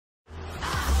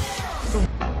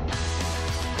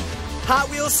Hot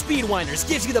Wheels Speedwinders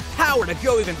gives you the power to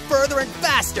go even further and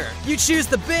faster. You choose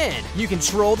the bin, you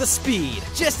control the speed.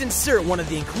 Just insert one of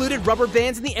the included rubber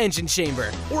bands in the engine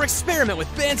chamber, or experiment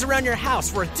with bands around your house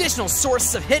for additional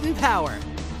sources of hidden power.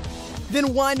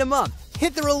 Then wind them up,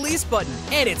 hit the release button,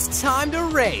 and it's time to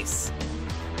race.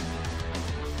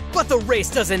 But the race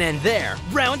doesn't end there.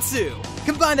 Round 2.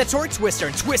 Combine the Torque Twister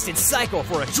and Twisted Cycle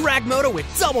for a drag moto with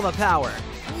double the power.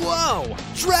 Whoa!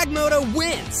 Drag moto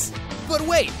wins! But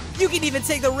wait, you can even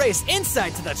take the race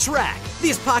inside to the track.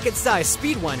 These pocket-sized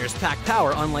Speedwinders pack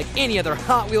power unlike any other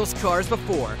Hot Wheels cars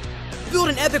before. Build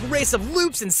an epic race of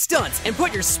loops and stunts and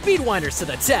put your Speedwinders to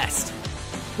the test.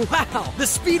 Wow, the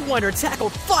Speedwinder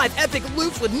tackled 5 epic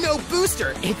loops with no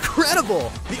booster.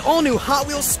 Incredible! The all-new Hot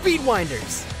Wheels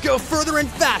Speedwinders. Go further and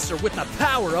faster with the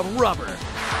power of rubber.